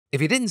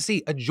If you didn't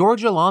see, a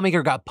Georgia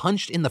lawmaker got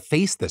punched in the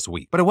face this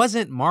week. But it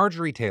wasn't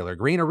Marjorie Taylor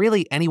Greene or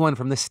really anyone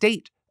from the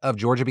state of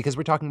Georgia, because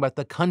we're talking about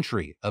the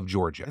country of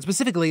Georgia. And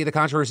specifically, the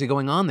controversy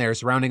going on there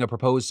surrounding a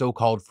proposed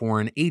so-called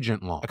foreign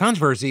agent law. A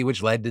controversy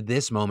which led to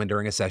this moment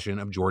during a session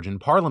of Georgian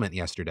parliament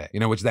yesterday,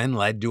 which then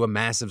led to a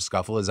massive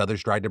scuffle as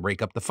others tried to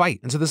break up the fight.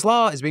 And so this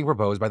law is being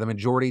proposed by the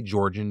majority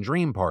Georgian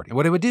Dream Party. And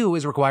what it would do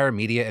is require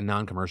media and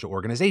non-commercial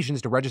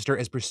organizations to register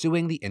as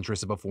pursuing the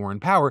interests of a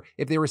foreign power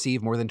if they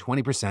receive more than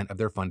 20% of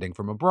their funding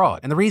from abroad.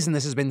 And the reason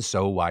this has been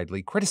so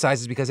widely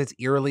criticized is because it's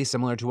eerily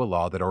similar to a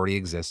law that already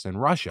exists in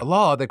Russia. A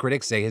law that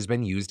critics say has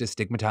been used to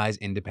stigmatize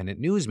independent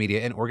news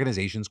media and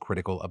organizations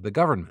critical of the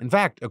government. In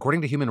fact,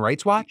 according to Human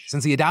Rights Watch,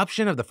 since the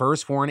adoption of the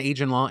first foreign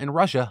agent law in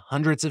Russia,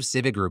 hundreds of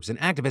civic groups and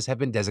activists have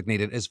been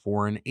designated as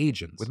foreign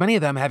agents, with many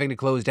of them having to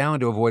close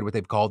down to avoid what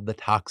they've called the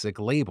toxic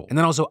label. And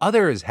then also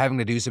others having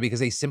to do so because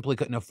they simply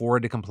couldn't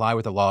afford to comply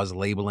with the law's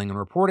labeling and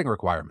reporting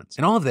requirements.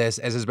 And all of this,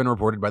 as has been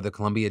reported by the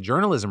Columbia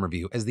Journalism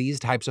Review, as these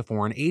types of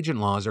foreign agent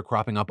laws are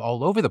cropping up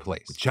all over the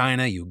place, with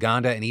China,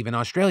 Uganda, and even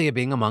Australia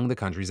being among the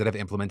countries that have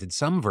implemented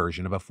some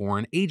version of a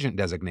foreign agent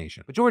designation.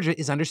 But Georgia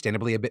is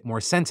understandably a bit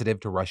more sensitive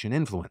to Russian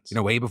influence.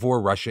 Way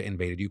before Russia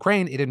invaded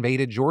Ukraine, it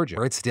invaded Georgia,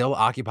 where it still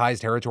occupies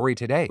territory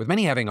today, with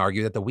many having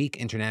argued that the weak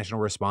international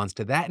response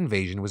to that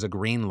invasion was a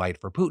green light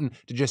for Putin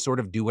to just sort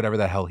of do whatever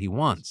the hell he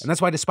wants. And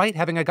that's why, despite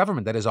having a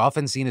government that is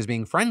often seen as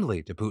being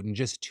friendly to Putin,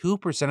 just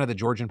 2% of the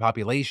Georgian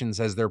population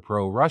says they're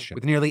pro-Russian,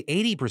 with nearly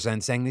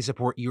 80% saying they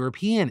support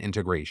European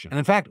integration. And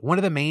in fact, one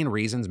of the main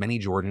reasons many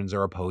Georgians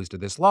are opposed to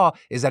this law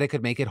is that it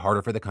could make it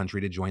harder for the country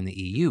to join the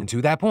EU. And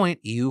to that point,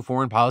 EU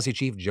Foreign Policy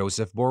Chief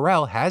Joseph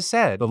Borrell has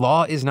said the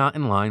law is not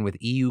in line with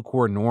EU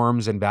core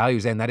norms and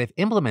values, and that if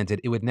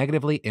implemented, it would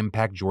negatively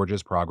impact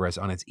Georgia's progress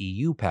on its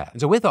EU path. And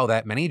so with all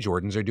that, many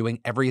Georgians are doing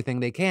everything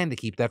they can to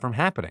keep that from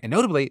happening. And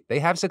notably, they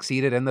have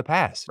succeeded in the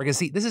past. Because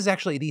see, this is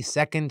actually the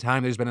second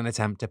time there's been an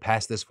attempt to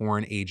pass this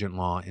foreign agent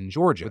law in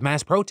Georgia, with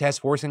mass protests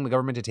forcing the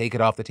government to take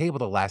it off the table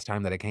the last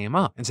time that it came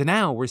up. And so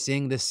now we're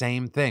seeing the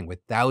same thing, with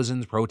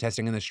thousands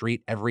protesting in the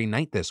street every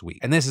night this week.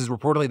 And this is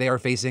reportedly they are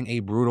facing a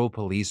brutal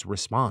police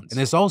response. And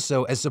this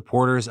also, as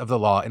supporters of the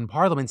law in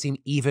Parliament seem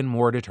even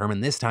more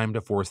determined this time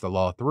to force the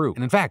law through.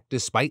 And in fact,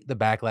 despite the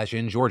backlash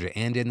in Georgia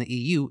and in the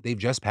EU, they've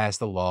just passed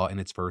the law in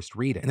its first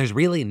reading. And there's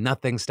really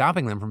nothing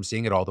stopping them from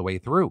seeing it all the way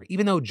through.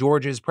 Even though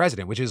Georgia's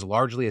president, which is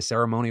largely a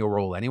ceremonial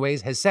role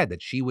anyways, has said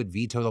that she would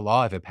veto the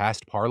law if it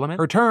passed Parliament,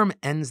 her term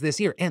ends this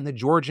year, and the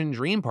Georgian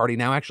Dream Party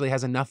now actually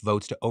has enough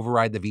votes to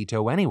override the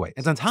veto anyway.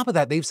 And on top of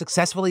that, they've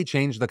successfully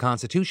changed the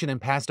constitution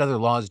and passed other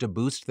laws to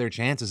boost their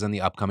chances in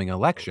the upcoming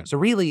election. So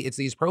really, it's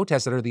these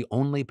protests that are the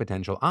only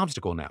potential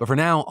obstacle now. But for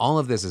now, all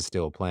of this is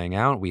still playing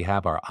out. We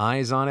have our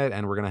eyes on it,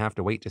 and we're going to have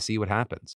to wait to see what happens.